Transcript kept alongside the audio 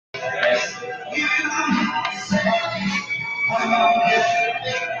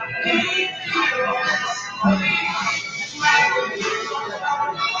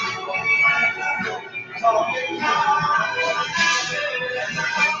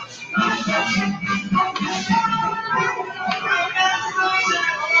Women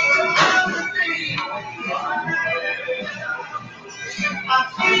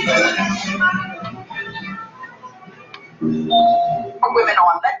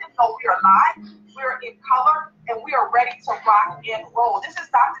on. Let them know we are live, we're in color, and we are ready to rock and roll. This is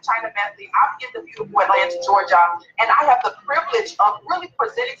Dr. China Bentley. I'm in the beautiful Atlanta, Georgia, and I have the privilege of really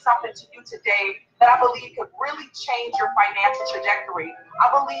presenting something to you today that I believe could really change your financial trajectory. I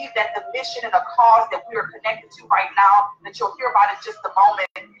believe that the mission and the cause that we are connected to right now, that you'll hear about in just a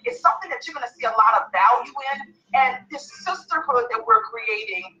moment, is something that you're going to see a lot of value in. And this sisterhood that we're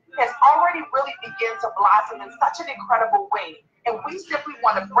creating has already really begun to blossom in such an incredible way. And we simply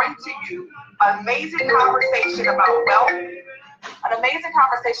want to bring to you an amazing conversation about wealth, an amazing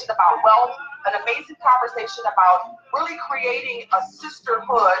conversation about wealth, an amazing conversation about really creating a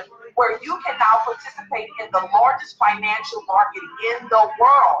sisterhood where you can now participate in the largest financial market in the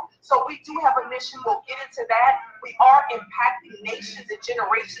world. So we do have a mission. We'll get into that. We are impacting nations and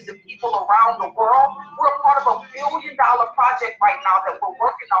generations of people around the world. We're a part of a $1 billion project right now that we're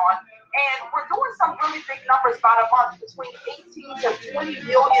working on. And we're doing some really big numbers by a month, between $18 to $20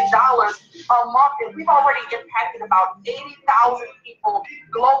 million a month. And we've already impacted about 80,000 people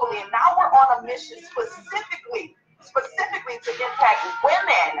globally. And now we're on a mission specifically to impact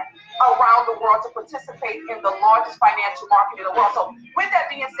women around the world to participate in the largest financial market in the world. So with that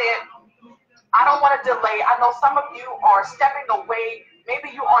being said, I don't want to delay. I know some of you are stepping away.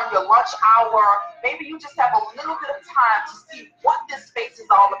 Maybe you're on your lunch hour. Maybe you just have a little bit of time to see what this space is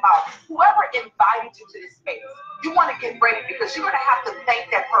all about. Whoever invited you to this space, you want to get ready, because you're going to have to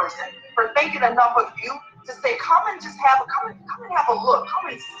thank that person for thinking enough of you to say, come and have a look. Come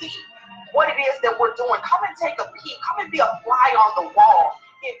and see what it is that we're doing. Come and take a peek. Come and be a fly on the wall,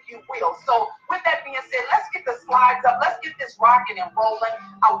 if you will. So with that being said, let's get the slides up. Let's get this rocking and rolling.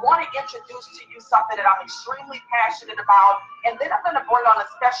 I want to introduce to you something that I'm extremely passionate about. And then I'm going to bring on a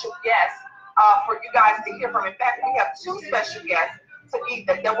special guest for you guys to hear from. In fact, we have two special guests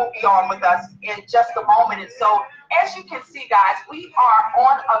that will be on with us in just a moment. And so as you can see, guys, we are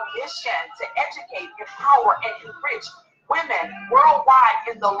on a mission to educate, empower, and enrich women worldwide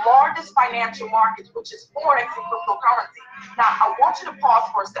in the largest financial markets, which is forex and cryptocurrency. Now, I want you to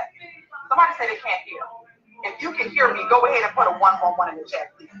pause for a second. Somebody say they can't hear. If you can hear me, go ahead and put a 111 in the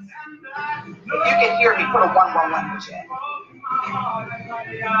chat, please. If you can hear me, put a 111 in the chat.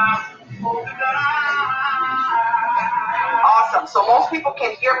 Awesome. So most people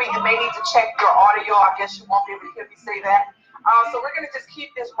can hear me. You may need to check your audio. I guess you won't be able to hear me say that. So we're going to just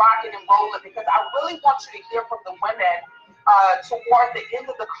keep this rocking and rolling, because I really want you to hear from the women toward the end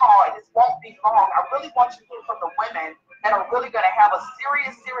of the call, and this won't be long. I really want you to hear from the women that are really going to have a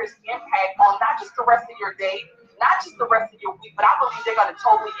serious impact on not just the rest of your day, not just the rest of your week, but I believe they're going to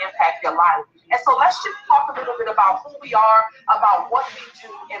totally impact your life. And so let's just talk a little bit about who we are, about what we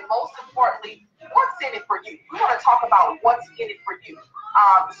do, and most importantly, what's in it for you. We want to talk about what's in it for you.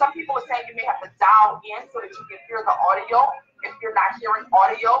 Some people are saying you may have to dial in so that you can hear the audio. If you're not hearing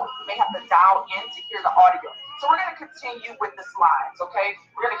audio, you may have to dial in to hear the audio. So we're going to continue with the slides, okay?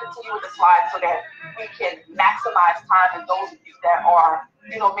 We're going to continue with the slides so that we can maximize time. And those of you that are,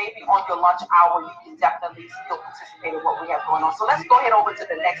 maybe on your lunch hour, you can definitely still participate in what we have going on. So let's go ahead over to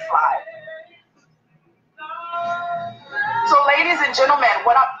the next slide. So ladies and gentlemen,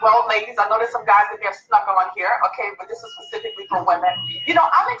 what up? Well, ladies, I know there's some guys that have snuck on here, okay, but this is specifically for women.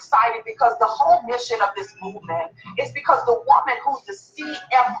 I'm excited because the whole mission of this movement is because the woman who's the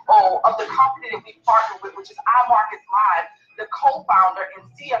CFO of the company that we partner with, which is iMarkets Live, the co-founder and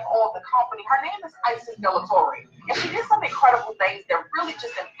CFO of the company, her name is Isis Delatorre. And she did some incredible things that really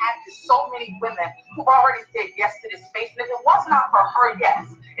just impacted so many women who've already said yes to this space. And if it was not for her yes,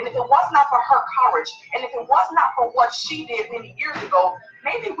 and if it was not for her courage, and if it was not for what she did many years ago,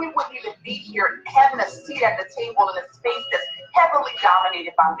 maybe we wouldn't even be here having a seat at the table in a space that's heavily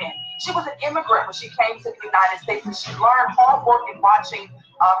dominated by men. She was an immigrant when she came to the United States, and she learned hard work and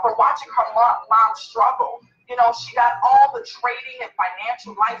from watching her mom struggle. She got all the trading and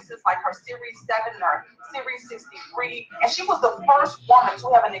financial license, like her Series 7 and her Series 63, and she was the first woman to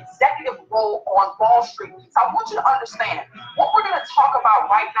have an executive role on Wall Street. So I want you to understand, what we're going to talk about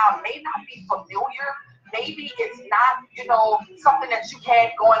right now may not be familiar. Maybe it's not, something that you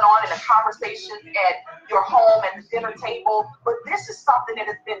had going on in a conversation at your home at the dinner table, but this is something that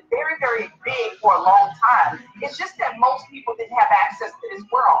has been very, very big for a long time. It's just that most people didn't have access to this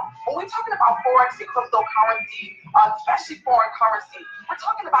world. When we're talking about forex and cryptocurrency, especially foreign currency, we're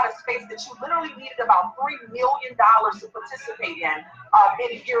talking about a space that you literally needed about $3 million to participate in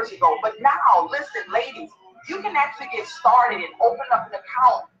many years ago. But now, listen, ladies, you can actually get started and open up an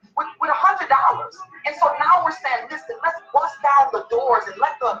account with $100 And so now we're saying, listen, let's bust down the doors and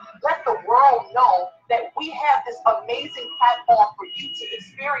let the world know that we have this amazing platform for you to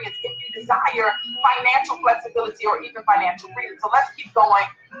experience if you desire financial flexibility or even financial freedom. So let's keep going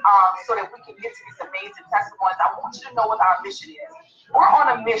so that we can get to these amazing testimonies. I want you to know what our mission is. We're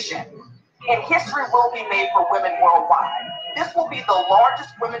on a mission, and history will be made for women worldwide. This will be the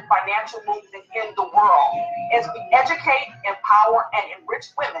largest women financial movement in the world as we educate, empower, and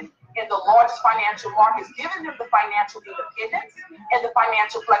enrich women in the largest financial markets, giving them the financial independence and the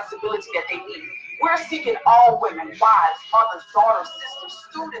financial flexibility that they need. We're seeking all women, wives, mothers, daughters, sisters,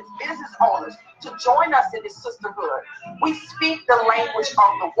 students, business owners to join us in this sisterhood. We speak the language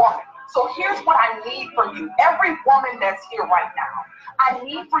of the woman. So here's what I need from you. Every woman that's here right now, I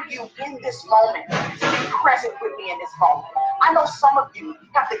need for you in this moment to be present with me in this moment. I know some of you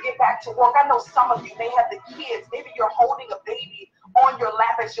have to get back to work. I know some of you may have the kids. Maybe you're holding a baby on your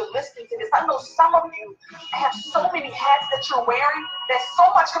lap as you're listening to this. I know some of you have so many hats that you're wearing that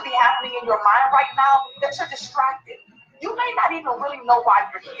so much could be happening in your mind right now that you're distracted. You may not even really know why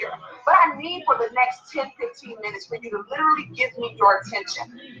you're here, but I need for the next 10, 15 minutes for you to literally give me your attention.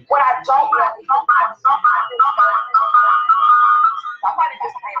 What I don't want is somebody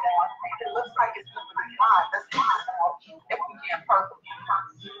just came on. It looks like it's moving on. Let's see if we can perfect.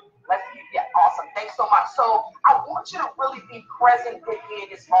 Let's see. Yeah, awesome. Thanks so much. So I want you to really be present with me in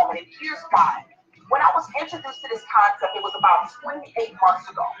this moment, and here's why. When I was introduced to this concept, it was about 28 months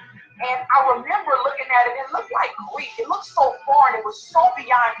ago. And I remember looking at it, it looked like Greek. It looked so foreign. It was so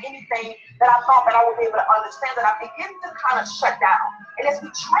beyond anything that I thought that I would be able to understand, that I began to kind of shut down. And as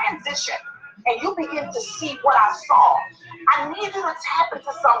we transition and you begin to see what I saw, I need you to tap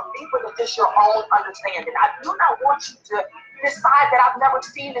into something deeper than just your own understanding. I do not want you to decide that I've never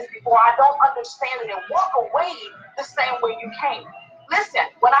seen this before, I don't understand it, and walk away the same way you came. Listen,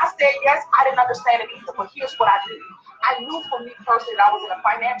 when I said yes, I didn't understand it either, but here's what I knew. I knew for me personally that I was in a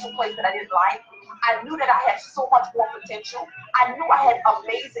financial place that I didn't like. I knew that I had so much more potential. I knew I had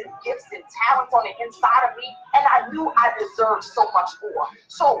amazing gifts and talents on the inside of me, and I knew I deserved so much more.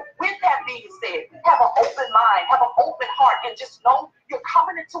 So with that being said, have an open mind, have an open heart, and just know you're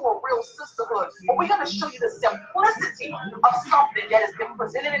coming into a real sisterhood. But we're going to show you the simplicity of something that has been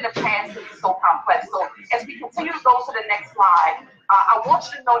presented in the past to be so complex. So as we continue to go to the next slide, I want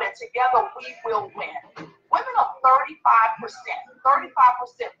you to know that together we will win. Women are 35%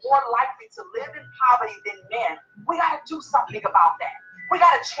 more likely to live in poverty than men. We got to do something about that. We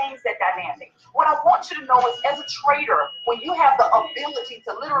got to change that dynamic. What I want you to know is, as a trader, when you have the ability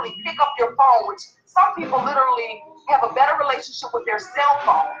to literally pick up your phone, which some people literally have a better relationship with their cell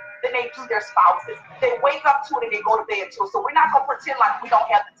phone than they do their spouses. They wake up to it and they go to bed to it. So we're not going to pretend like we don't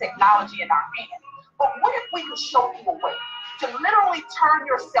have the technology in our hand. But what if we could show you a way to literally turn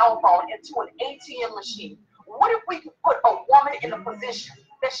your cell phone into an ATM machine? What if we could put a woman in a position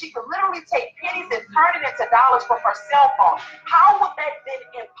that she could literally take pennies and turn it into dollars from her cell phone? How would that then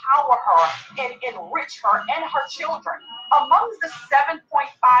empower her and enrich her and her children? Amongst the 7.5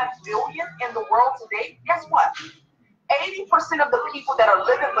 billion in the world today, guess what? 80% of the people that are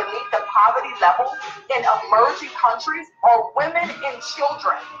living beneath the poverty level in emerging countries are women and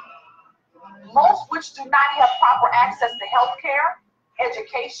children, most which do not have proper access to health care,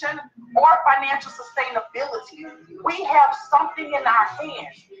 education, or financial sustainability. We have something in our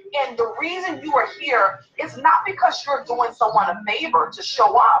hands. And the reason you are here is not because you're doing someone a favor to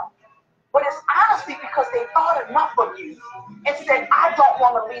show up, but it's honestly because they thought enough of you and said, I don't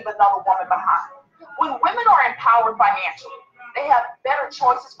want to leave another woman behind. When women are empowered financially, they have better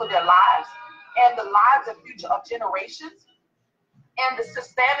choices for their lives and the lives and future of generations, and the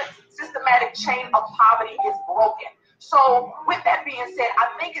systematic chain of poverty is broken. So with that being said, I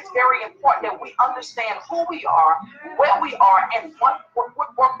think it's very important that we understand who we are, where we are, and what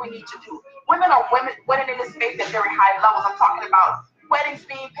work we need to do. Women are winning in this space at very high levels. I'm talking about weddings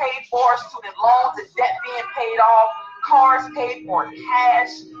being paid for, student loans and debt being paid off, cars paid for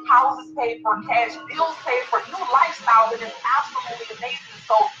cash, houses paid for cash, bills paid for, new lifestyles, and it's absolutely amazing.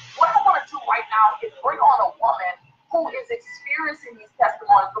 So what I want to do right now is bring on a woman who is experiencing these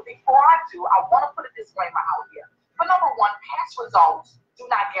testimonies. But before I do, I want to put a disclaimer out here. For number one, past results do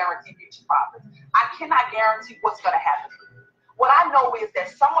not guarantee future profits. I cannot guarantee what's going to happen. What I know is that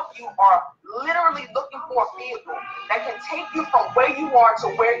some of you are literally looking for a vehicle that can take you from where you are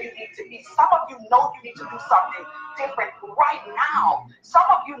to where you need to be. Some of you know you need to do something different right now. Some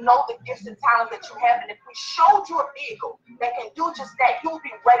of you know the gifts and talents that you have, and if we showed you a vehicle that can do just that, you'll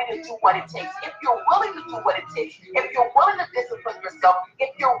be ready to do what it takes. If you're willing to do what it takes, if you're willing to discipline yourself, if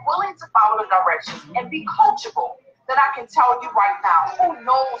you're willing to follow the directions and be coachable, then I can tell you right now, who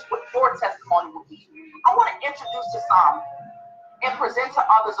knows what your testimony will be. I want to introduce to some and present to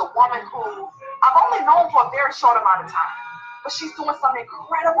others a woman who I've only known for a very short amount of time, but she's doing some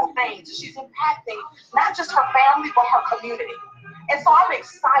incredible things. She's impacting not just her family, but her community. And so I'm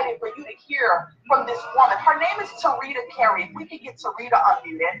excited for you to hear from this woman. Her name is Tarita Carey. If we can get Tarita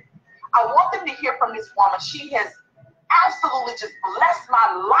unmuted, I want them to hear from this woman. She has absolutely just blessed my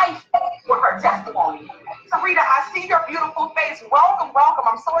life with her testimony. Tarita, I see your beautiful face. Welcome, welcome.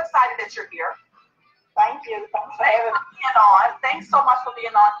 I'm so excited that you're here. Thank you. Thanks for having me. Being on. Thanks so much for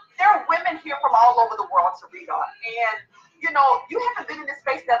being on. There are women here from all over the world, Tarita, and you know, you haven't been in this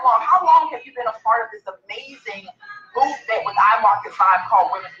space that long. How long have you been a part of this amazing movement with iMarket 5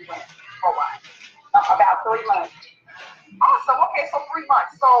 called Women Who Win? For a while? About 3 months. Awesome. Okay, so 3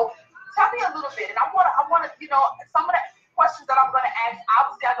 months. So tell me a little bit, and I want to, you know, some of the questions that I'm going to ask.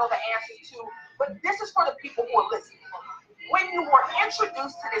 Obviously, I know the answers to, but this is for the people who are listening. When you were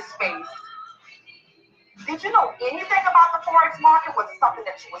introduced to this space, did you know anything about the forex market? Was it something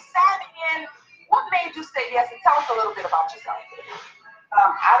that you were savvy in? What made you say yes? And tell us a little bit about yourself.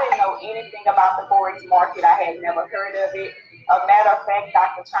 I didn't know anything about the forex market. I had never heard of it. A matter of fact,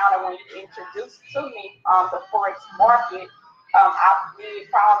 Dr. China, when you introduced to me the forex market, I did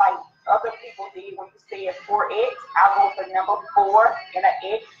probably like other people did when you said 4x. I wrote the number 4 and an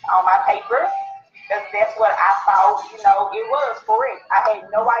X on my paper. Because that's what I thought, you know, it was forex. I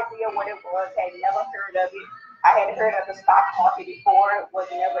had no idea what it was, had never heard of it. I had heard of the stock market before, was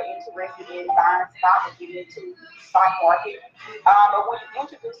never interested in buying stock and getting into the stock market. But when you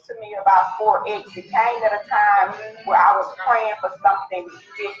introduced to me about forex, it came at a time where I was praying for something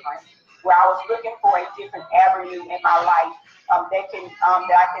different, where I was looking for a different avenue in my life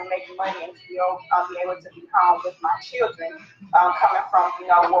that I can make money and still be able to be home with my children. Coming from, you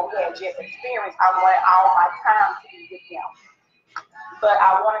know, what we had just experienced, I wanted all my time to be with them. But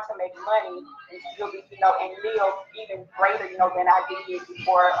I wanted to make money and still be, you know, and live even greater, you know, than I did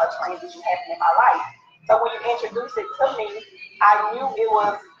before a transition happened in my life. So when you introduced it to me, I knew it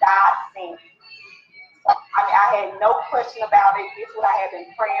was God sent. So, I mean, I had no question about it. This is what I had been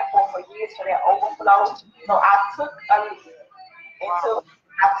praying for years, for that overflow. So I took a leap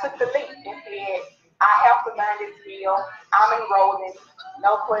the leap and said, I have to learn this skill. I'm enrolling,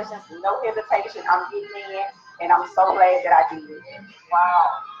 no questions, no hesitation. I'm getting in. And I'm so glad that I did it. Wow.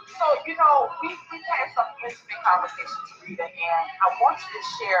 So, you know, we've had some interesting conversations, Rita, and I want you to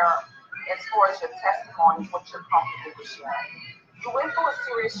share, as far as your testimony, what you're comfortable with sharing. You went through a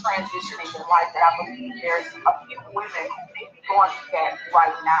serious transition in your life that I believe there's a few women who may be going through that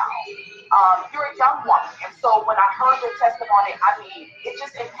right now. You're a young woman, and so when I heard your testimony, I mean, it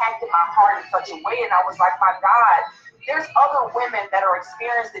just impacted my heart in such a way, and I was like, my God, there's other women that are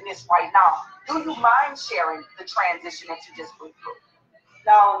experiencing this right now. Do you mind sharing the transition that you just went through?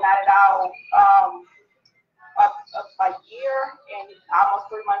 No, not at all. A year and almost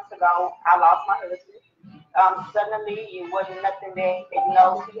 3 months ago, I lost my husband. Suddenly, it wasn't nothing that, you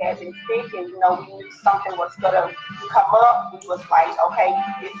know, he had been sick, and, you know, we knew something was going to come up. We was like, okay,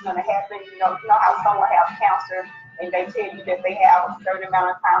 it's going to happen. You know how someone has cancer, and they tell you that they have a certain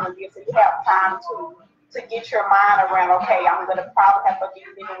amount of time to live, so you have time to get your mind around, okay, I'm going to probably have to be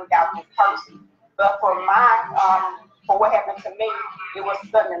living without this person. But for what happened to me, it was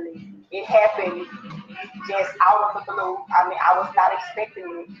suddenly. It happened just out of the blue. I mean, I was not expecting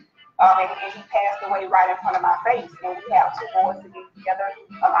it. And he passed away right in front of my face. And we have 2 boys to get together.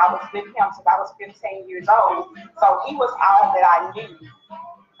 I was with him since I was 15 years old. So he was all that I knew.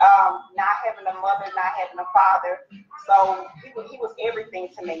 Not having a mother, not having a father. So he was everything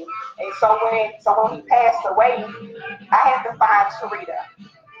to me. And so when he passed away, I had to find Tarita.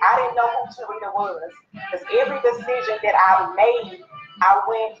 I didn't know who Tarita was. Because every decision that I made,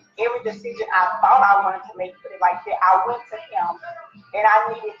 every decision I thought I wanted to make, put it like that, I went to him. And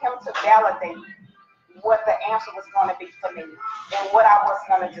I needed him to validate what the answer was going to be for me and what I was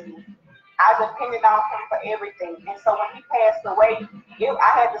going to do. I depended on him for everything. And so when he passed away,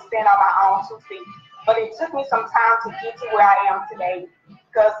 I had to stand on my own 2 feet. But it took me some time to get to where I am today.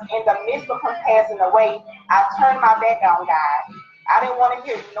 Because in the midst of him passing away, I turned my back on God. I didn't want to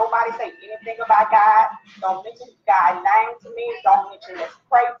hear nobody say anything about God. Don't mention God's name to me. Don't mention let's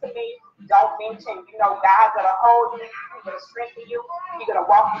pray to me. Don't mention, God's going to hold you. He's going to strengthen you. He's going to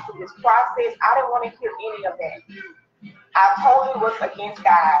walk you through this process. I didn't want to hear any of that. I totally was against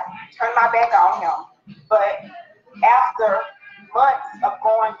God. Turned my back on him. But after months of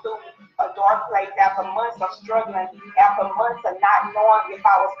going through a dark place, after months of struggling, after months of not knowing if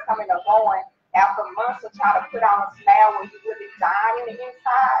I was coming or going, after months of trying to put on a smile when you really dying in the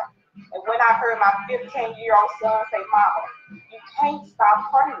inside, And when I heard my 15-year-old son say, Mama, you can't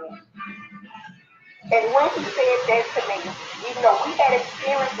stop praying. And when he said that to me, even though we had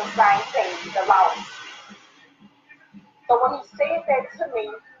experienced the same thing, the loss. So when he said that to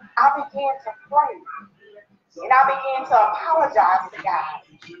me, I began to pray. And I began to apologize to God.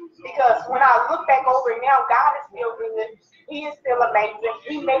 Because when I look back over it now, God is still good. He is still amazing.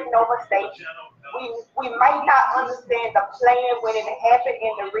 He makes no mistakes. We might not understand the plan when it happened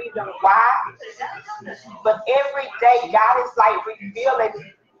and the reason why. But every day, God is like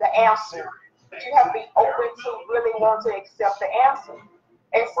revealing the answer. You have to be open to really want to accept the answer.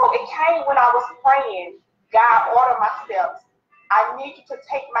 And so it came when I was praying, God, order my steps. I need you to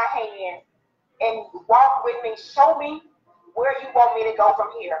take my hand and walk with me. Show me where you want me to go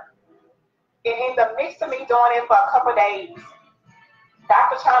from here. And in the midst of me doing it for a couple of days,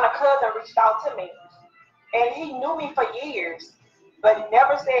 Dr. China's cousin reached out to me. And he knew me for years, but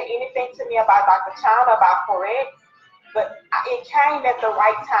never said anything to me about Dr. China, about forex. But it came at the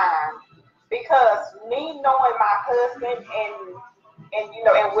right time. Because me knowing my husband and you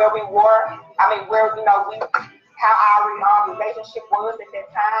know, and where we were, I mean, where, you know, how our relationship was at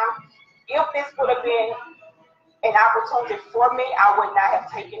that time, if this would have been an opportunity for me, I would not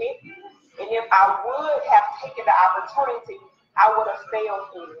have taken it. And if I would have taken the opportunity, I would have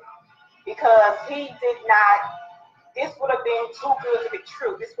failed in it. Because he did not, this would have been too good to be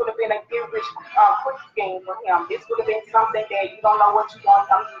true. This would have been a get rich quick scheme for him. This would have been something that you don't know what you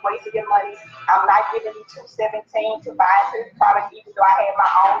want. I'm just wasting your money. I'm not giving you $217 to buy this product, even though I had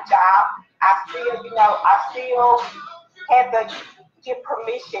my own job. I still, you know, I still had to get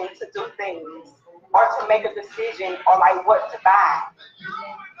permission to do things or to make a decision or like what to buy.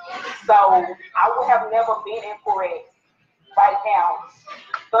 So I would have never been in forex right now.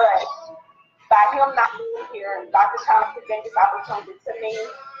 But by him not being here, Dr. China presented this opportunity to me.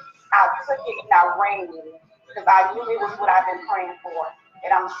 I took it and I ran with it because I knew it was what I've been praying for.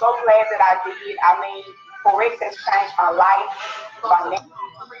 And I'm so glad that I did. I mean, forex has changed my life. Before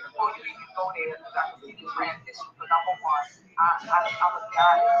you even go there, because I can see the transition. For number one, I'm a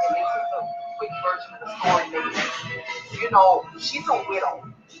guy, and this is a quick version of the story, maybe. You know, she's a widow,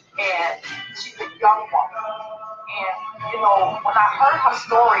 and she's a young woman. And, you know, when I heard her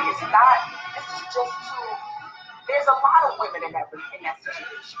story, it's not, this is just too, there's a lot of women in that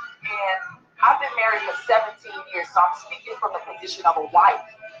situation. And I've been married for 17 years, so I'm speaking from the position of a wife.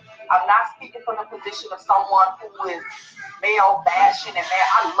 I'm not speaking from the position of someone who is male bashing and man.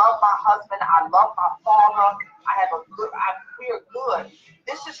 I love my husband. I love my father. We're good.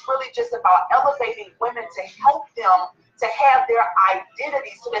 This is really just about elevating women to help them to have their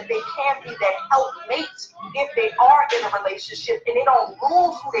identity so that they can be that helpmate if they are in a relationship and they don't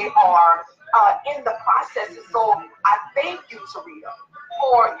lose who they are in the process. And so I thank you, Tarita,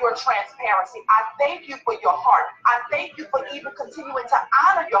 for your transparency. I thank you for your heart. I thank you for even continuing to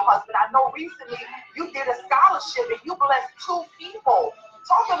honor your husband. I know recently you did a scholarship and you blessed 2 people.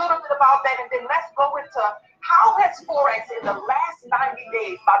 Talk a little bit about that, and then let's go into how has forex in the last 90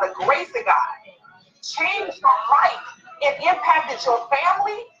 days, by the grace of God, changed your life and impacted your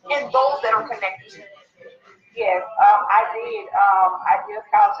family and those that are connected to you. Yes, I did. I did a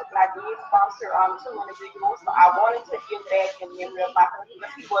scholarship and I did sponsor 2 individuals. So I wanted to give back in memory of my husband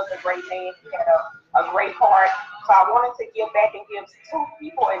because he was a great man. He had a great heart. So I wanted to give back and give 2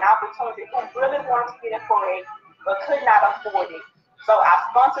 people an opportunity who really wanted to get in forex but could not afford it. So I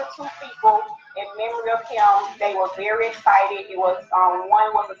sponsored 2 people in memory of him. They were very excited. It was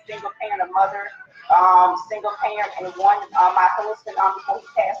one was a single parent, a mother. Single parent, and one, my husband, before he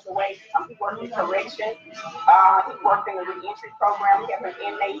passed away, he worked in correction. He worked in the reentry program, helping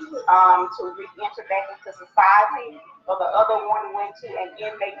inmates to reenter back into society. So the other one went to an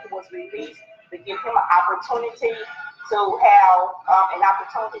inmate who was released to give him an opportunity to have an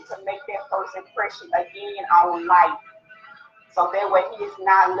opportunity to make that first impression again on life. So that way he is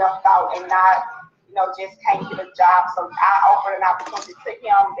not left out and not, you know, just can't get a job. So I offered an opportunity to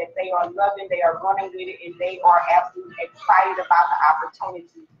him that they are loving, they are running with it, and they are absolutely excited about the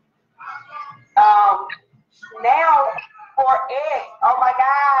opportunity. Now for X, oh my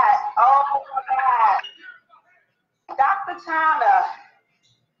God, Dr. China.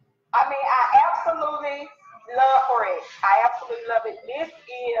 I mean, I absolutely love forex. I absolutely love it. This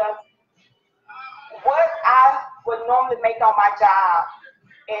is what I would normally make on my job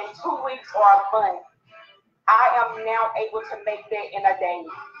in 2 weeks or a month. I am now able to make that in a day.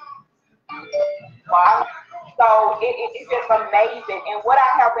 Wow. So it's just amazing. And what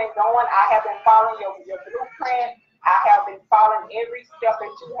I have been doing, I have been following your blueprint. I have been following every step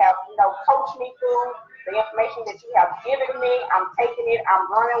that you have, you know, coached me through. The information that you have given me, I'm taking it, I'm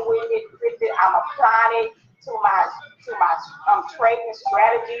running with it, I'm applying it to my trading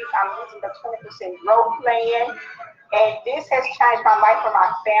strategies. I'm using the 20% growth plan. And this has changed my life and my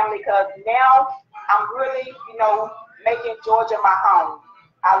family, because now I'm really, making Georgia my home.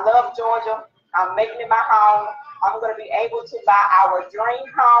 I love Georgia. I'm making it my home. I'm going to be able to buy our dream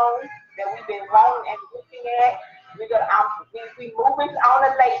home that we've been wanting and looking at. We moving on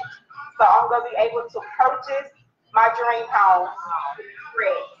the lake, so I'm going to be able to purchase my dream home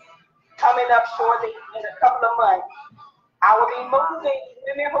coming up shortly in a couple of months. I will be moving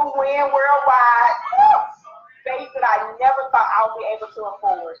Women Who Win Worldwide, space that I never thought I would be able to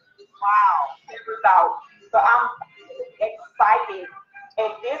afford. Wow, never thought. So I'm excited.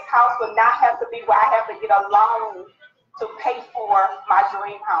 And this house will not have to be where I have to get a loan to pay for my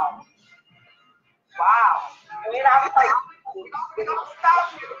dream home. Wow. And then I'm like, we're going to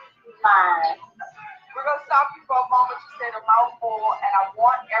stop you. We're going to stop you for a moment. You said a mouthful, and I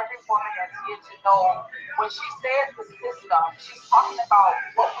want every woman that's here to know when she says the system, she's talking about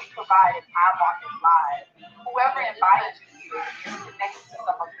what we provide in our market live. Whoever invited you here is connected to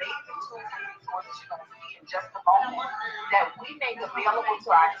some amazing tools and resources you're going to see in just a moment that we make available to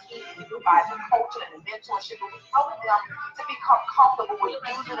our team. We provide the coaching and the mentorship, and we help them to become comfortable with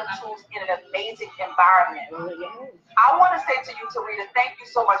using the tools in an amazing environment. I want to say to you, Tarita, thank you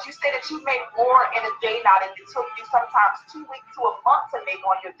so much. You say that you make more in a day now than it took you sometimes 2 weeks to a month to make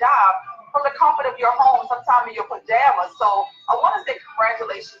on your job from the comfort of your home, sometimes in your pajamas. So I want to say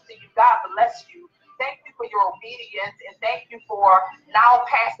congratulations to you. God bless you. Thank you for your obedience, and thank you for now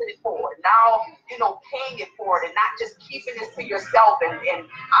passing it forward, now, paying it forward and not just keeping this to yourself and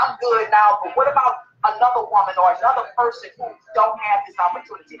I'm good now, but what about another woman or another person who don't have this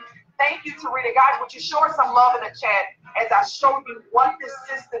opportunity? Thank you, Tarita. Guys, would you show us some love in the chat as I show you what this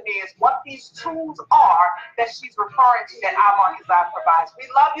system is, what these tools are that she's referring to that Our Market Live provides. We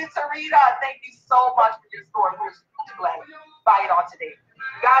love you, Tarita. Thank you so much for your story. We're so glad to buy it on today.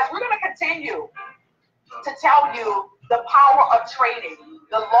 Guys, we're going to continue to tell you the power of trading.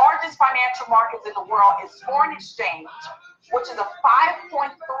 The largest financial markets in the world is foreign exchange, which is a $5.3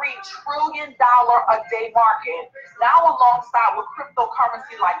 trillion a day market, now alongside with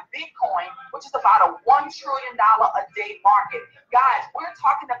cryptocurrency like Bitcoin, which is about a $1 trillion a day market. Guys, we're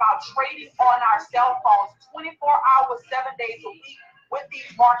talking about trading on our cell phones 24 hours, 7 days a week with these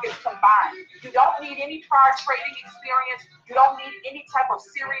markets combined. You don't need any prior trading experience. You don't need any type of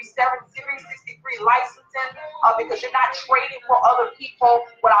Series 7, Series 63 licensing because you're not trading for other people.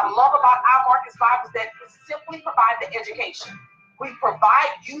 What I love about Our Markets Live is that we simply provide the education. We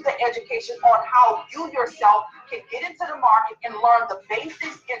provide you the education on how you yourself can get into the market and learn the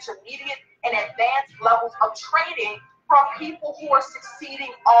basics, intermediate, and advanced levels of trading from people who are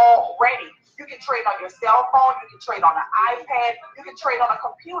succeeding already. You can trade on your cell phone, you can trade on an iPad, you can trade on a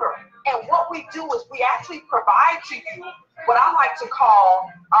computer. And what we do is we actually provide to you what I like to call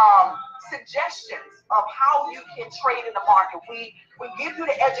suggestions of how you can trade in the market. We give you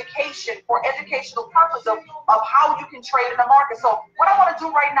the education for educational purpose of how you can trade in the market. So what I want to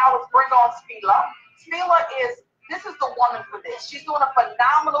do right now is bring on Spila. Spila this is the woman for this. She's doing a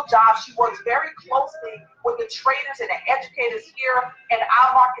phenomenal job. She works very closely with the traders and the educators here in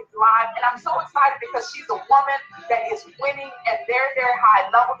Our Markets Live. And I'm so excited because she's a woman that is winning at very, very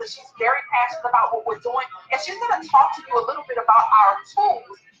high level, that she's very passionate about what we're doing. And she's going to talk to you a little bit about our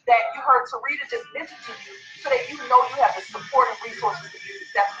tools that you heard Tarita just mention to you so that you know you have the support and resources to be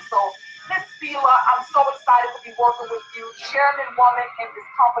successful. So Miss Spila, I'm so excited to be working with you, chairman woman in this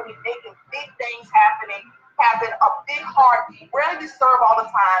company, making big things happen, a big heart, ready to serve all the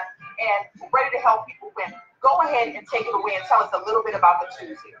time, and ready to help people win. Go ahead and take it away and tell us a little bit about the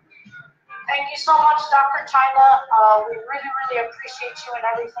tools here. Thank you so much, Dr. China. We really, really appreciate you and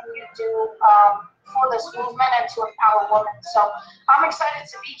everything you do for this movement and to empower women. So I'm excited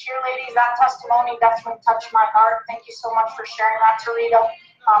to be here, ladies. That testimony definitely touched my heart. Thank you so much for sharing that, Tarita.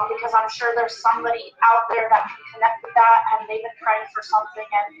 Because I'm sure there's somebody out there that can connect with that and they've been praying for something,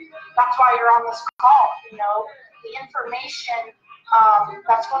 and that's why you're on this call. The information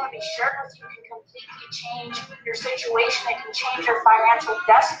that's going to be shared with you can completely change your situation. It can change your financial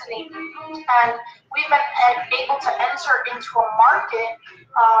destiny. And we've been able to enter into a market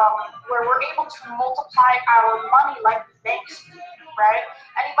where we're able to multiply our money like banks do, right?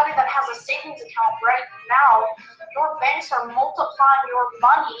 Anybody that has a savings account right now, your banks are multiplying your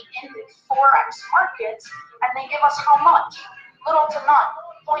money in the forex markets, and they give us how much? Little to none.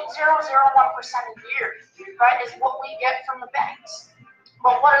 0.001% a year, right, is what we get from the banks.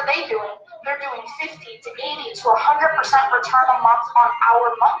 But what are they doing? They're doing 50 to 80 to 100% return a month on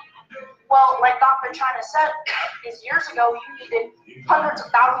our money. Well, like Dr. China said, is years ago you needed hundreds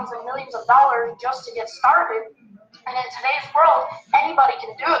of thousands and millions of dollars just to get started. And in today's world, anybody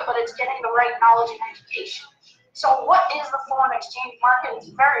can do it, but it's getting the right knowledge and education. So what is the foreign exchange market?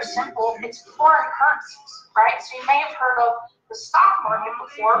 It's very simple. It's foreign currencies, right? So you may have heard of the stock market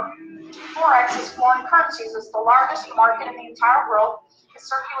before. Forex is foreign currencies. It's the largest market in the entire world. It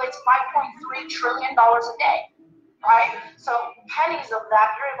circulates $5.3 trillion a day. Right? So pennies of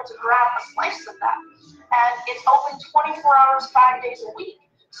that, you're able to grab a slice of that. And it's open 24 hours, 5 days a week.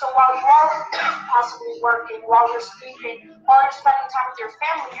 So while you are possibly working, while you're sleeping, while you're spending time with your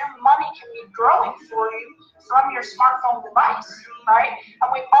family, your money can be growing for you from your smartphone device, right? And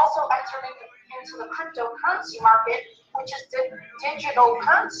we've also entered into the cryptocurrency market, which is the digital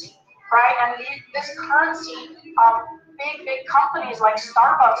currency, right? And this currency, big companies like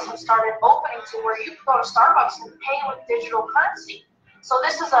Starbucks have started opening to where you can go to Starbucks and pay with digital currency. So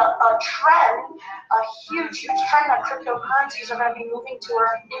this is a trend, a huge trend that cryptocurrencies are going to be moving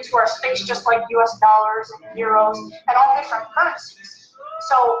into our space, just like US dollars and euros and all different currencies.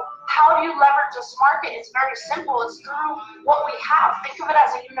 So how do you leverage this market? It's very simple. It's through what we have. Think of it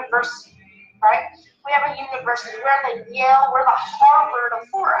as a university, right? We have a university. We're the Yale, we're the Harvard of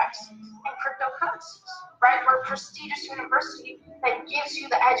Forex and cryptocurrencies, right? We're a prestigious university that gives you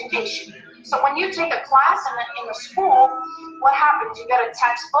the education. So when you take a class in a school, what happens? You get a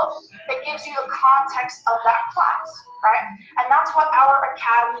textbook that gives you the context of that class, right? And that's what our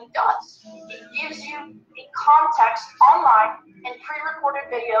academy does. It gives you the context online and pre-recorded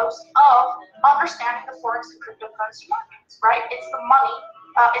videos of understanding the Forex and cryptocurrency markets, right? It's the money,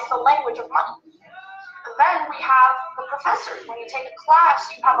 it's the language of money. Then we have the professors. When you take a class,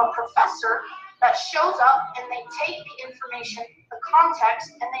 you have a professor that shows up and they take the information, the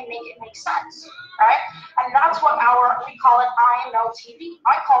context, and they make it make sense, right? And that's what we call it IML TV.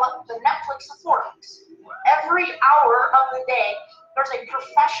 I call it the Netflix of Forex. Every hour of the day, there's a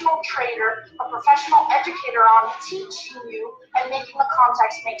professional trader, a professional educator on teaching you and making the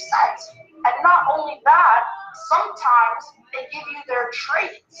context make sense. And not only that, sometimes they give you their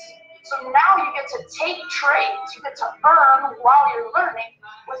trades. So now you get to take trades, you get to earn while you're learning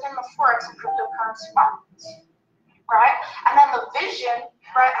within the Forex and cryptocurrency markets, right? And then the vision,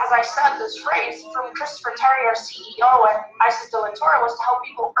 right, as I said, this phrase from Christopher Terry, our CEO at Isis de la Torre, was to help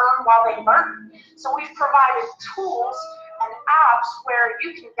people earn while they learn. So we've provided tools and apps where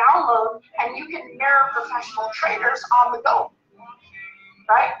you can download and you can mirror professional traders on the go,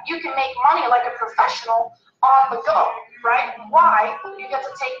 right? You can make money like a professional on the go, right? Why? You get to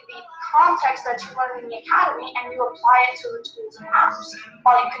take the context that you learn in the academy and you apply it to the tools and apps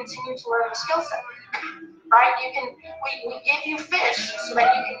while you continue to learn the skill set, right? We give you fish so that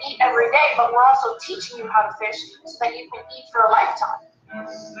you can eat every day, but we're also teaching you how to fish so that you can eat for a lifetime,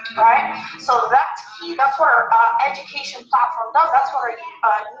 right? So that's key. That's what our education platform does. That's what our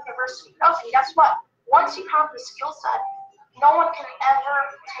university does. And guess what? Once you have the skill set, no one can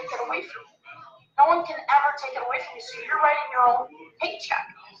ever take it away from you. No one can ever take it away from you. So you're writing your own paycheck.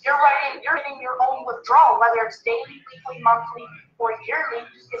 You're getting your own withdrawal, whether it's daily, weekly, monthly, or yearly.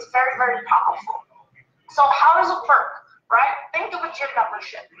 It's very, very powerful. So how does it work, right? Think of a gym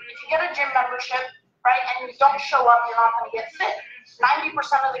membership. If you get a gym membership, right, and you don't show up, you're not going to get fit. 90%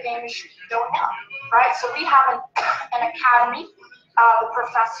 of the game is showing up, right? So we have an academy, the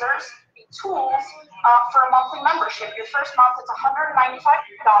professors, the tools for a monthly membership. Your first month, it's $195.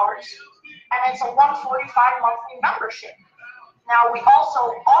 And it's a $145 monthly membership. Now, we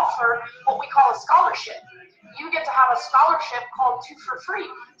also offer what we call a scholarship. You get to have a scholarship called 2 for Free.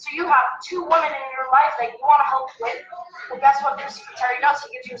 So you have 2 women in your life that you want to help with. Well, guess what this secretary does?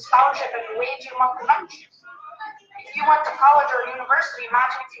 He gives you a scholarship and waives your monthly membership. If you went to college or university,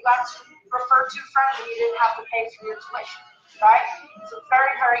 imagine if you got to refer 2 friends and you didn't have to pay for your tuition, right? It's a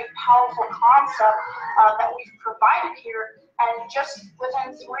very, very powerful concept that we've provided here. And just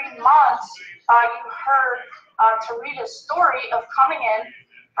within 3 months, you heard Tarita's story of coming in,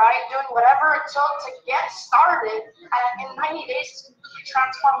 right, doing whatever it took to get started, and in 90 days, it's completely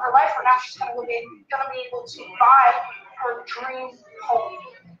transformed her life. And now she's going to be able to buy her dream home.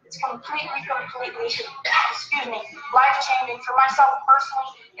 It's completely, life-changing. For myself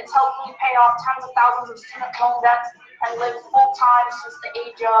personally, it's helped me pay off tens of thousands of student loan debts and live full-time since the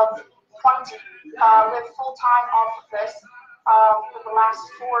age of 20. Live full-time off of this. For the last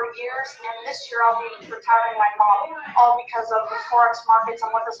 4 years, and this year I'll be retiring my mom, all because of the Forex markets and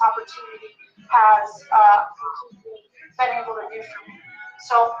what this opportunity has completely been able to do for me.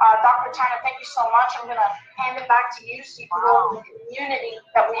 So, Dr. China, thank you so much. I'm going to hand it back to you so you can go over the community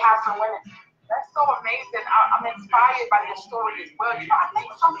that we have for women. That's so amazing. I'm inspired by your story as well. You know, I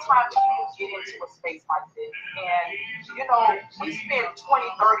think sometimes people get into a space like this, and you know, we spend $20,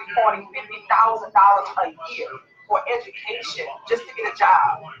 $30, $40, $50,000 a year for education just to get a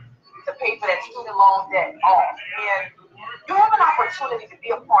job, to pay for that student loan debt off. And you have an opportunity to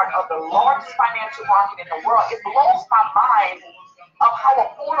be a part of the largest financial market in the world. It blows my mind of how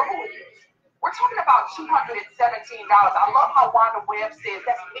affordable it is. We're talking about $217. I love how Wanda Webb says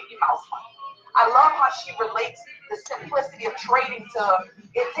that's Mickey Mouse money. I love how she relates the simplicity of trading to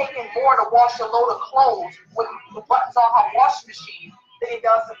it taking more to wash a load of clothes with the buttons on her washing machine than it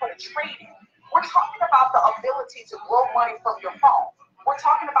does to put a trade in. We're talking about the ability to grow money from your phone. We're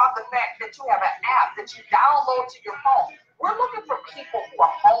talking about the fact that you have an app that you download to your phone. We're looking for people who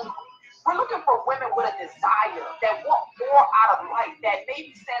are hungry. We're looking for women with a desire that want more out of life, that may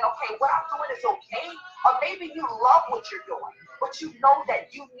be saying, okay, what I'm doing is okay, or maybe you love what you're doing, but you know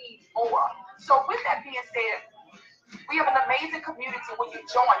that you need more. So with that being said, we have an amazing community. When you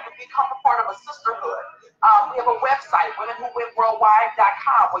join, you become a part of a sisterhood. We have a website,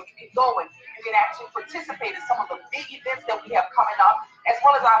 womenwhowinworldwide.com, where you can go and you can actually participate in some of the big events that we have coming up, as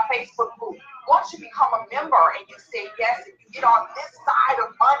well as our Facebook group. Once you become a member and you say yes, and you get on this side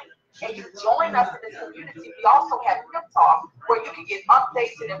of money, and you join us in this community, we also have Pip Talk, where you can get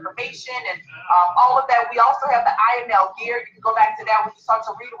updates and information and all of that. We also have the IML gear. You can go back to that when you start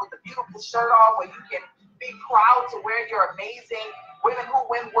to read it with the beautiful shirt on, where you can be proud to wear your amazing Women Who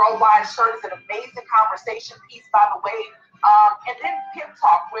Win Worldwide shirt. Is an amazing conversation piece, by the way. And then Pip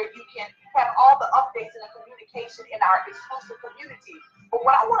Talk, where you can have all the updates and the communication in our exclusive community. But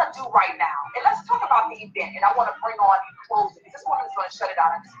what I want to do right now, and let's talk about the event, and I want to bring on closing. This woman is going to shut it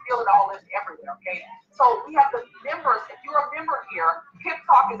down. I just feel it all is everywhere, okay? So we have the members. If you're a member here, Pip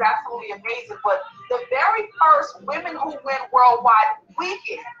Talk is absolutely amazing. But the very first Women Who Win Worldwide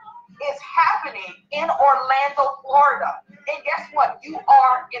weekend is happening in Orlando, Florida. And guess what? You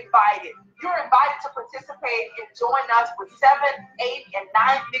are invited. You're invited to participate and join us with 7, 8, and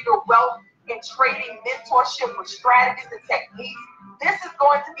 9-figure wealth in trading, mentorship with strategies and techniques. This is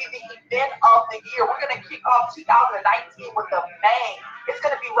going to be the event of the year. We're going to kick off 2019 with a bang. It's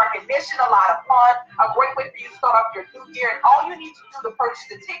going to be recognition, a lot of fun, a great way for you to start off your new year. And all you need to do to purchase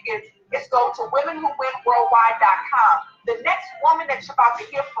the tickets is go to womenwhowinworldwide.com. The next woman that you're about to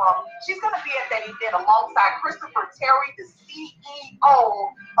hear from, she's going to be at that event alongside Christopher Terry, the CEO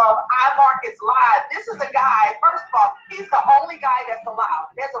of iMarkets Live. This is a guy, first of all, he's the only guy that's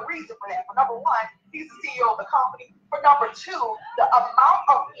allowed. There's a reason for that. For number one, he's the CEO of the company. For number two, the amount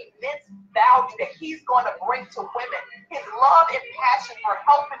of immense value that he's going to bring to women, his love and passion for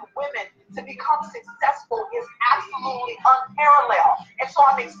helping women to become successful is absolutely unparalleled. And so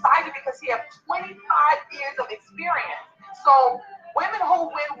I'm excited because he has 25 years of experience. So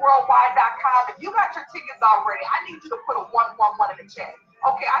womenwhowinworldwide.com, if you got your tickets already, I need you to put a 111 in the chat.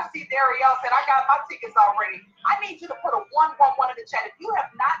 Okay, I see Darielle said, I got my tickets already. I need you to put a 111 in the chat. If you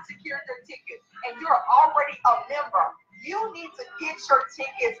have not secured your ticket and you're already a member, you need to get your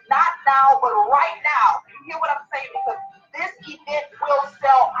tickets, not now, but right now. You hear what I'm saying? Because this event will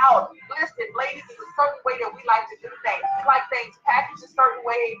sell out. Listen, ladies, there's a certain way that we like to do things. We like things packaged a certain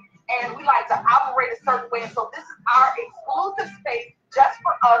way, and we like to operate a certain way. And so this is our exclusive space just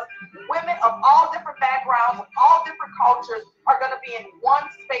for us. Women of all different backgrounds, of all different cultures are going to be in one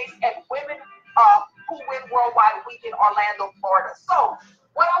space at Women Who Win Worldwide Week in Orlando, Florida. So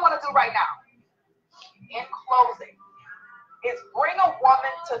what I want to do right now, in closing, is bring a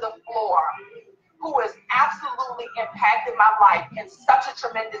woman to the floor who has absolutely impacted my life in such a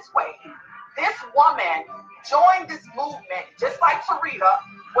tremendous way. This woman joined this movement, just like Sarita,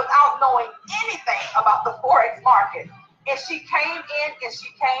 without knowing anything about the forex market. And she came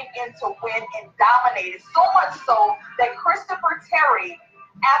in to win and dominated, so much so that Christopher Terry,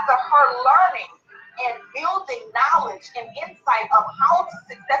 after her learning and building knowledge and insight of how to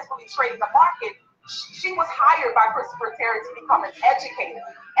successfully trade the market, she was hired by Christopher Terry to become an educator.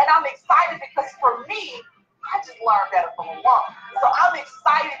 And I'm excited because for me, I just learned that from a woman. So I'm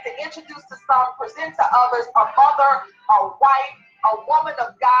excited to introduce to some, present to others, a mother, a wife, a woman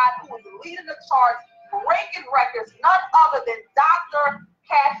of God who is leading the charts, breaking records, none other than Dr.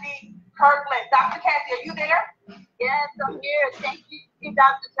 Kathy Kirkland. Dr. Kathy, are you there? Yes, I'm here. Thank you,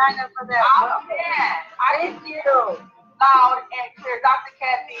 Dr. China, for that. Thank you. Loud and clear. Dr.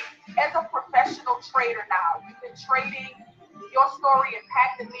 Kathy, as a professional trader now, you've been trading. Your story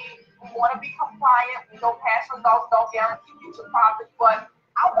impacted me. We want to be compliant. We know past results don't guarantee future profits, but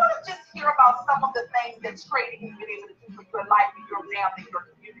I want to just hear about some of the things that trading has been able to do for your life and your family, your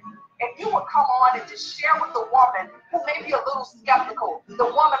community. If you would come on and just share with the woman who may be a little skeptical, the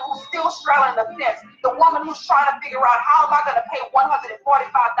woman who's still who's straddling the fence, the woman who's trying to figure out how am I going to pay $145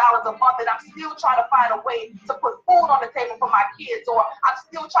 a month and I'm still trying to find a way to put food on the table for my kids, or I'm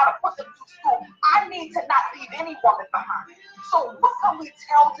still trying to put them through school. I need to not leave any woman behind. So what can we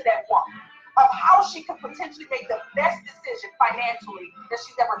tell to that woman of how she could potentially make the best decision financially that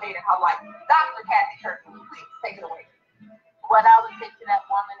she's ever made in her life? Dr. Kathy Kirkman, please take it away. What I would say to that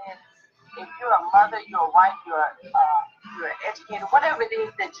woman is, if you're a mother, you're a wife, you're an educator, whatever it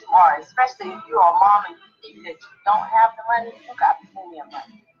is that you are, especially if you're a mom and you think that you don't have the money, you got plenty of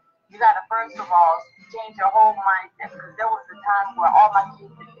money. You got to, first of all, change your whole mindset, because there was a time where all my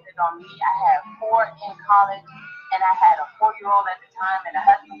kids depended on me. I had 4 in college, and I had a 4-year-old at the time, and a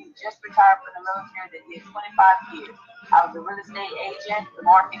husband who just retired from the military that did 25 years. I was a real estate agent, the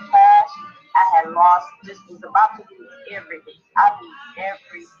market cash. I had lost, just was about to lose everything. I mean,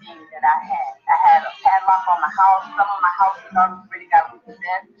 everything that I had. I had a padlock on my house. Some of my houses already got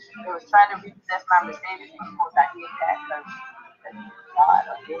repossessed. They was trying to repossess my Mercedes, but of course I did that because God,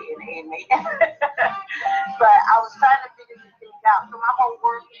 okay, and amen. But I was trying to figure this thing out. So my whole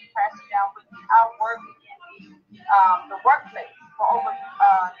world came crashing down with me. I worked in the workplace for over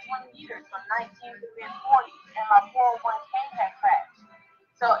 20 years, from 19 to mid-40s, and my 401k had crashed.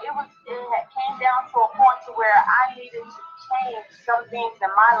 So it had came down to a point to where I needed to change some things in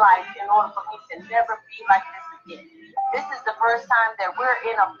my life in order for me to never be like this again. This is the first time that we're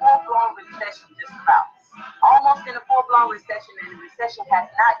in a full-blown recession, just about. Almost in a full-blown recession, and the recession has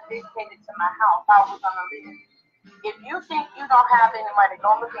not dictated to my house how we're going to live. If you think you don't have any money,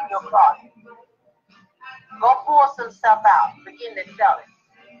 go look in your closet. Go pull some stuff out. Begin to sell it.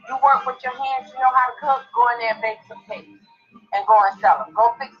 You work with your hands, you know how to cook, go in there and bake some cakes. And go and sell them.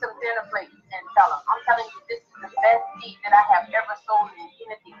 Go fix some dinner plates and sell them. I'm telling you, this is the best seed that I have ever sold in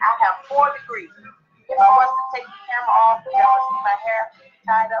anything. I have 4 degrees. If I was to take the camera off, y'all would see my hair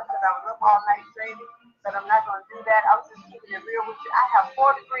tied up because I was up all night trading. But I'm not going to do that. I'm just keeping it real with you. I have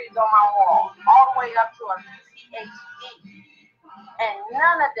 4 degrees on my wall, all the way up to a PhD. And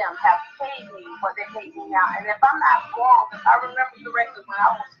none of them have paid me what they paid me now. And if I'm not wrong, if I remember correctly, when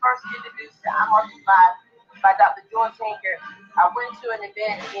I was first introduced to I Multiply by Dr. George Hager, I went to an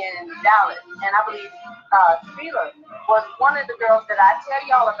event in Dallas, and I believe Sheila was one of the girls that I tell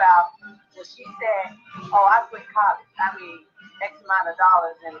y'all about, where she said, oh, I quit college. I mean, X amount of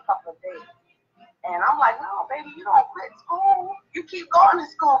dollars in a couple of days. And I'm like, no, baby, you don't quit school. You keep going to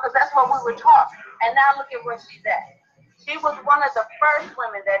school, because that's what we were taught. And now look at where she's at. She was one of the first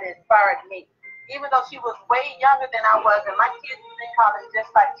women that inspired me, even though she was way younger than I was, and my kids was in college just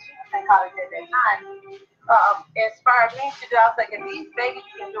like she was in college at that time. Inspired me to do. I was like, if these babies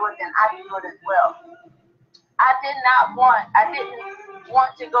can do it, then I can do it as well. I didn't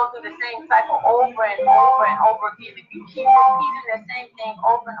want to go through the same cycle over and over and over again. If you keep repeating the same thing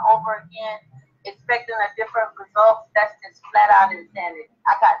over and over again, expecting a different result, that's just flat out insanity.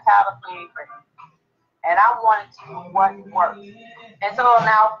 I got tired of playing crazy, and I wanted to do what worked. And so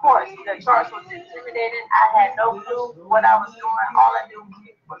now, of course, the church was intimidating. I had no clue what I was doing. All I knew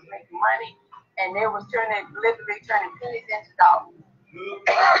was making money. And they was literally turning pennies into dollars.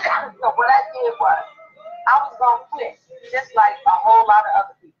 So what I did was, I was going to quit, just like a whole lot of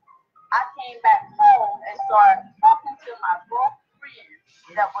other people. I came back home and started talking to my broke friends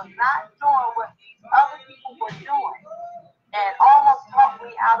that was not doing what these other people were doing, and almost talked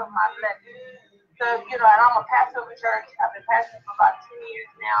me out of my blessing. So, and I'm a pastor of a church. I've been pastoring for about 2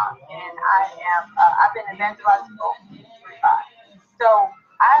 years now, and I've been evangelizing for 25. So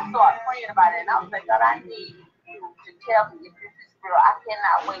I started praying about it, and I was like, God, I need you to tell me if this is real. I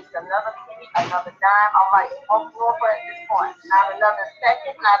cannot waste another penny, another dime. I'm like smoke over at this point. Not another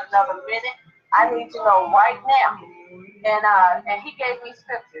second, not another minute. I need to know right now. And he gave me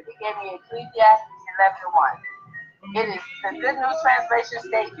scripture. He gave me Ecclesiastes 11:1. It is the Good News Translation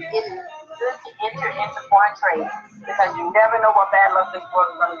states it is good to enter into foreign trade, because you never know what bad luck this world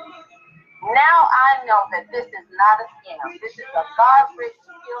is going to be. Now I know that this is not a scam. This is a God-rich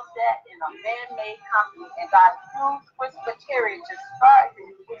skill set in a man-made company, and God used Presbyterian to start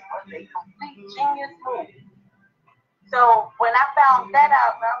this, which was a complete genius move. So when I found that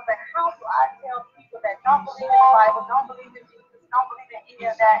out, I was like, how do I tell people that don't believe in the Bible, don't believe in Jesus, don't believe in any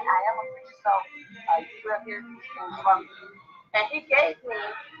of that? I am a preacher, so you will hear these things from me. And he said,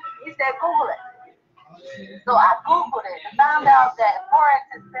 Google it. So I Googled it and found out that forex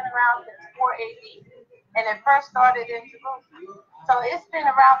has been around since 4 AD, and it first started in Jerusalem. So it's been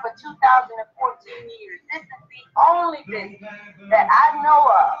around for 2014 years. This is the only business that I know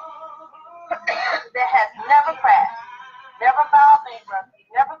of that has never crashed, never filed bankruptcy,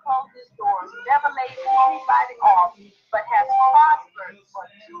 never closed his doors, never laid anybody off, but has prospered for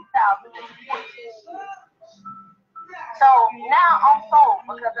 2014 years. So now I'm sold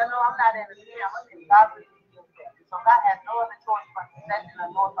because I know I'm not in the scam. I'm in God's will. So God has no other choice but to send in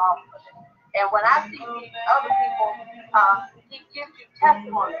a North Office. And when I see these other people, he gives you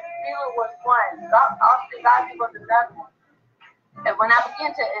testimony. Sheila was one. Austin God was another one. And when I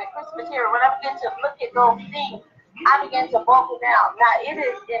begin to, in Christmas here, when I begin to look at those things, I begin to buckle down. Now, it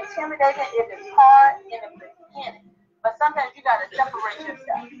is intimidating, it is hard in the beginning, but sometimes you got to separate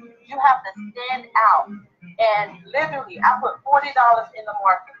yourself. You have to stand out. And literally, I put $40 in the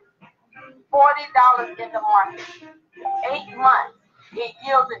market. $40 in the market. 8 months. It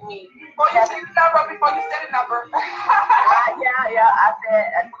yielded me. Before you say the number, before you say the number. yeah. I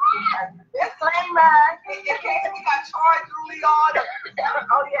said, disclaimer. In case we got charged early on.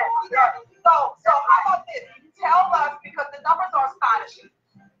 Oh, yeah. So how about this? Tell us, because the numbers are astonishing.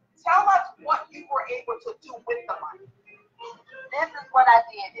 Tell us what you were able to do with the money. This is what I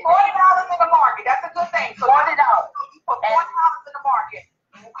did. $40 in the market. That's a good thing. So $40. You put $40 in the market.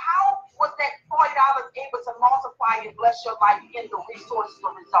 How was that $40 able to multiply and bless your life in the resources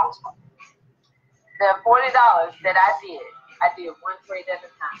or results? The $40 that I did one trade at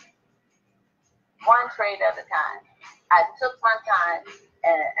a time. One trade at a time. I took my time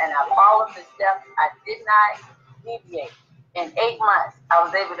and I followed the steps. I did not deviate. In 8 months, I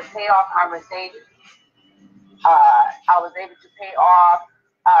was able to pay off my Mercedes. I was able to pay off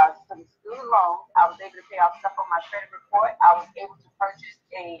some student loans. I was able to pay off stuff on my credit report. I was able to purchase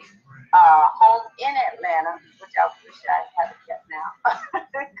a home in Atlanta, which I wish I haven't kept now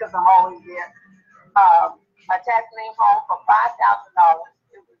because I'm always there. A tax lien home for $5,000.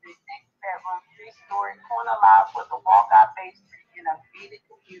 It was a 6-bedroom, 3-story corner lot with a walkout basement in a gated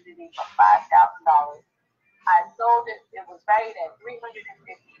community for $5,000. I sold it. It was valued at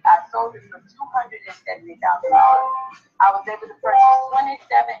 $350,000. I sold it for $270,000. I was able to purchase 27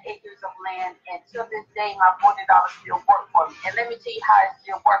 acres of land, and to this day, my $40 still work for me. And let me tell you how it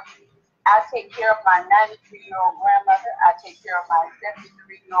still works. I take care of my 93-year-old grandmother. I take care of my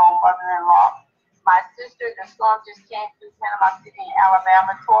 73-year-old mother-in-law. My sister, the storm just came through Panama City in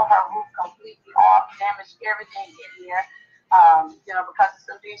Alabama, tore her roof completely off, damaged everything in here. Because of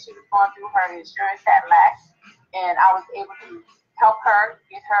some things she was going through, her insurance had lapsed, and I was able to help her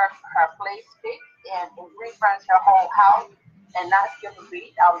get her place fixed and refurnish her whole house and not skip a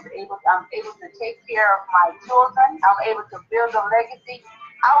beat. I'm able to take care of my children. I'm able to build a legacy.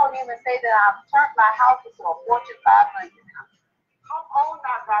 I would even say that I've turned my house into a Fortune 500 house. Come on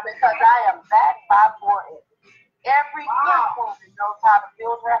now, God. Because I am backed by forex. Every good woman knows how to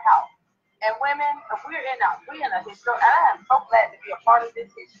build her house. And women, we're in a history. I am so glad to be a part of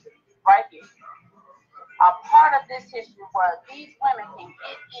this history right here. A part of this history where these women can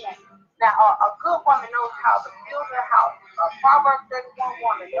get in. Now, a good woman knows how to build her house. A Proverbs 31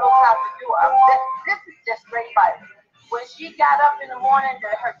 woman knows how to do it. This is just great Bible. When she got up in the morning,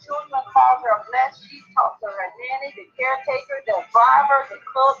 her children called her blessed. She talked to her nanny, the caretaker, the driver, the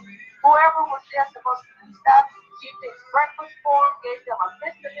cook, whoever was there supposed to do stuff. She fixed breakfast for them, gave them a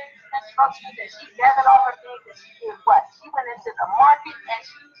list of instructions, and she gathered all her things, and she did what? She went into the market and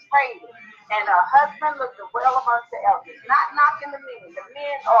she traded. And her husband looked well amongst the elders. Not knocking the men. The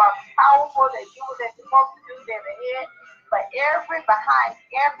men are powerful. They do what they're supposed to do. They're the head. But behind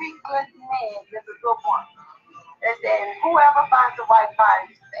every good man is a good woman. They said, whoever finds the wife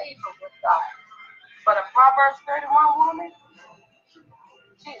finds favor with God. But a Proverbs 31 woman,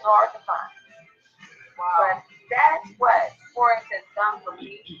 she's hard to find. Wow. But that's what forex has done for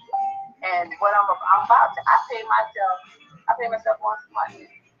me. And what I'm about to, I pay myself once a month.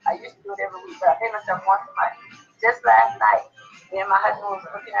 I used to do it every week, but I pay myself once a month. Just last night, me and my husband was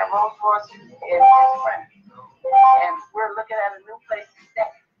looking at Rolls Royce and his friend. And we're looking at a new place to stay.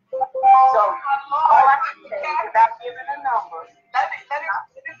 So, all I can say is without giving a number. Let me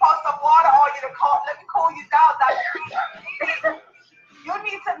pour some water on you to let me cool you down. You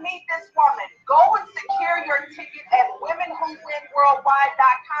need to meet this woman. Go and secure your ticket at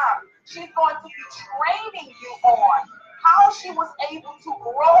womenwhowinworldwide.com. She's going to be training you on how she was able to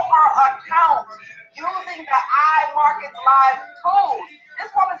grow her account using the iMarkets Live tools. This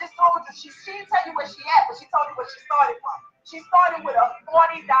woman just told you, she didn't tell you where she at, but she told you where she started from. She started with a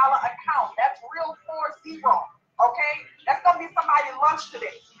 $40 account. That's real 40, okay? That's going to be somebody's lunch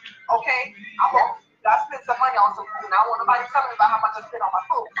today, okay? I spent some money on some food. I don't want nobody telling me about how much I spent on my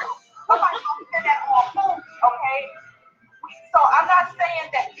food. Somebody's going to spend that on food, okay? So I'm not saying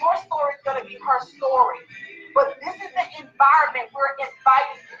that your story is going to be her story, but this is the environment we're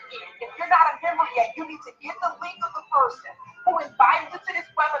inviting you in. If you're not a member yet, you need to get the link of the person who invited you to this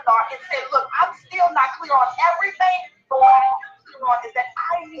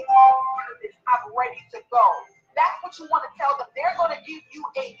what you want to tell them. They're going to give you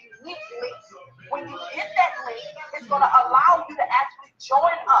a unique link. When you get that link, it's going to allow you to actually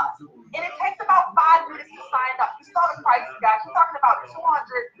join us. And it takes about 5 minutes to sign up. You saw the price, guys. We're talking about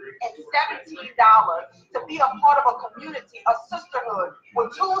 $217 to be a part of a community, a sisterhood,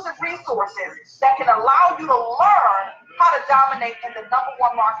 with tools and resources that can allow you to learn how to dominate in the #1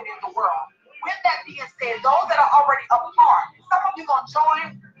 market in the world. With that being said, those that are already a part, some of you going to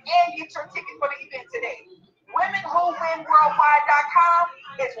join and get your ticket for the event today. WomenWhoWinWorldwide.com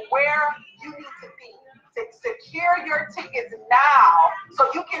is where you need to be to secure your tickets now so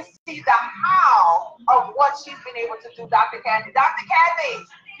you can see the how of what she's been able to do, Dr. Kathy. Dr. Kathy,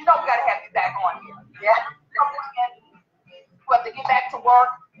 you know we got to have you back on here. Yeah. We have to get back to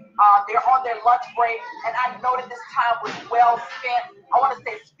work. They're on their lunch break, and I know that this time was well spent. I want to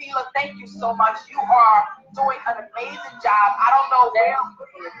say, Spila, thank you so much. You are doing an amazing job. I don't know where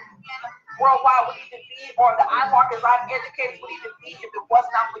Worldwide would even be, or the iMark as I'm educated would even be if it was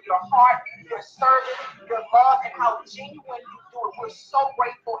not for your heart, your service, your love, and how genuine you do it. We're so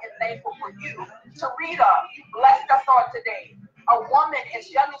grateful and thankful for you. Tarita, you blessed us on today. A woman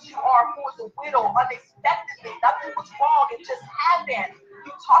as young as you are who was a widow unexpectedly, nothing was wrong, it just happened. You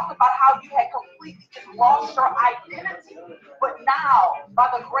talked about how you had completely just lost your identity, but now, by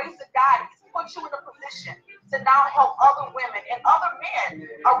the grace of God, He's put you in a position to now help other women and other men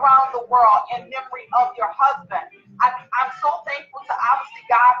around the world in memory of your husband. I'm so thankful to obviously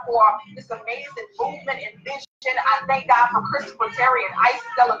God for this amazing movement and vision. I thank God for Christopher Terry and Ice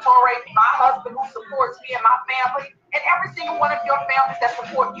Delatore, my husband who supports me and my family, and every single one of your families that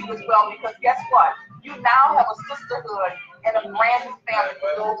support you as well, because guess what? You now have a sisterhood and a brand new family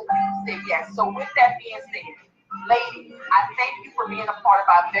for those of you who say yes. So with that being said, ladies, I thank you for being a part of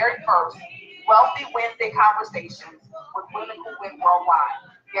our very first Wealthy Wednesday conversations with Women Who Win Worldwide.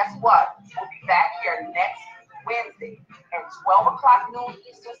 Guess what? We'll be back here next Wednesday at 12 o'clock noon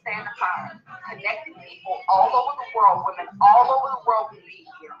Eastern Standard Time, connecting people all over the world, women all over the world will be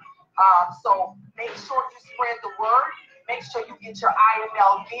here. So make sure you spread the word. Make sure you get your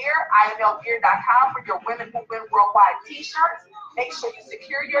IML gear, IMLgear.com for your Women Who Win Worldwide t-shirts. Make sure you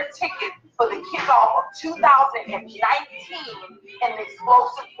secure your ticket for the kickoff of 2019 in an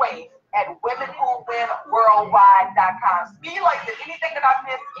explosive way at WomenWhoWinWorldwide.com. Speed like this. Anything that I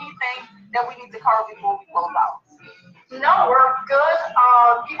missed, anything that we need to cover before we close out? No, we're good.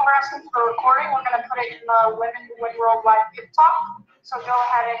 People are asking for a recording. We're going to put it in the Women Who Win Worldwide TikTok. So go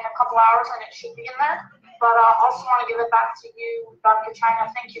ahead in a couple hours and it should be in there. But I also want to give it back to you, Dr.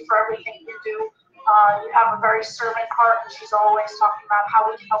 China. Thank you for everything you do. You have a very servant heart, and she's always talking about how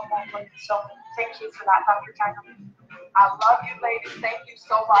we can help more women. So thank you for that, Dr. China. I love you, ladies. Thank you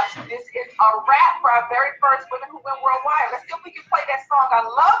so much. This is a wrap for our very first Women Who Win Worldwide. Let's see if we can play that song. I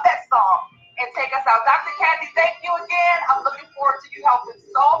love that song. And take us out. Dr. Kathy, thank you again. I'm looking forward to you helping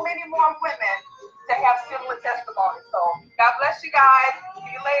so many more women to have similar testimonies. So God bless you guys. See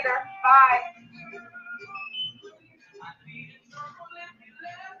you later. Bye.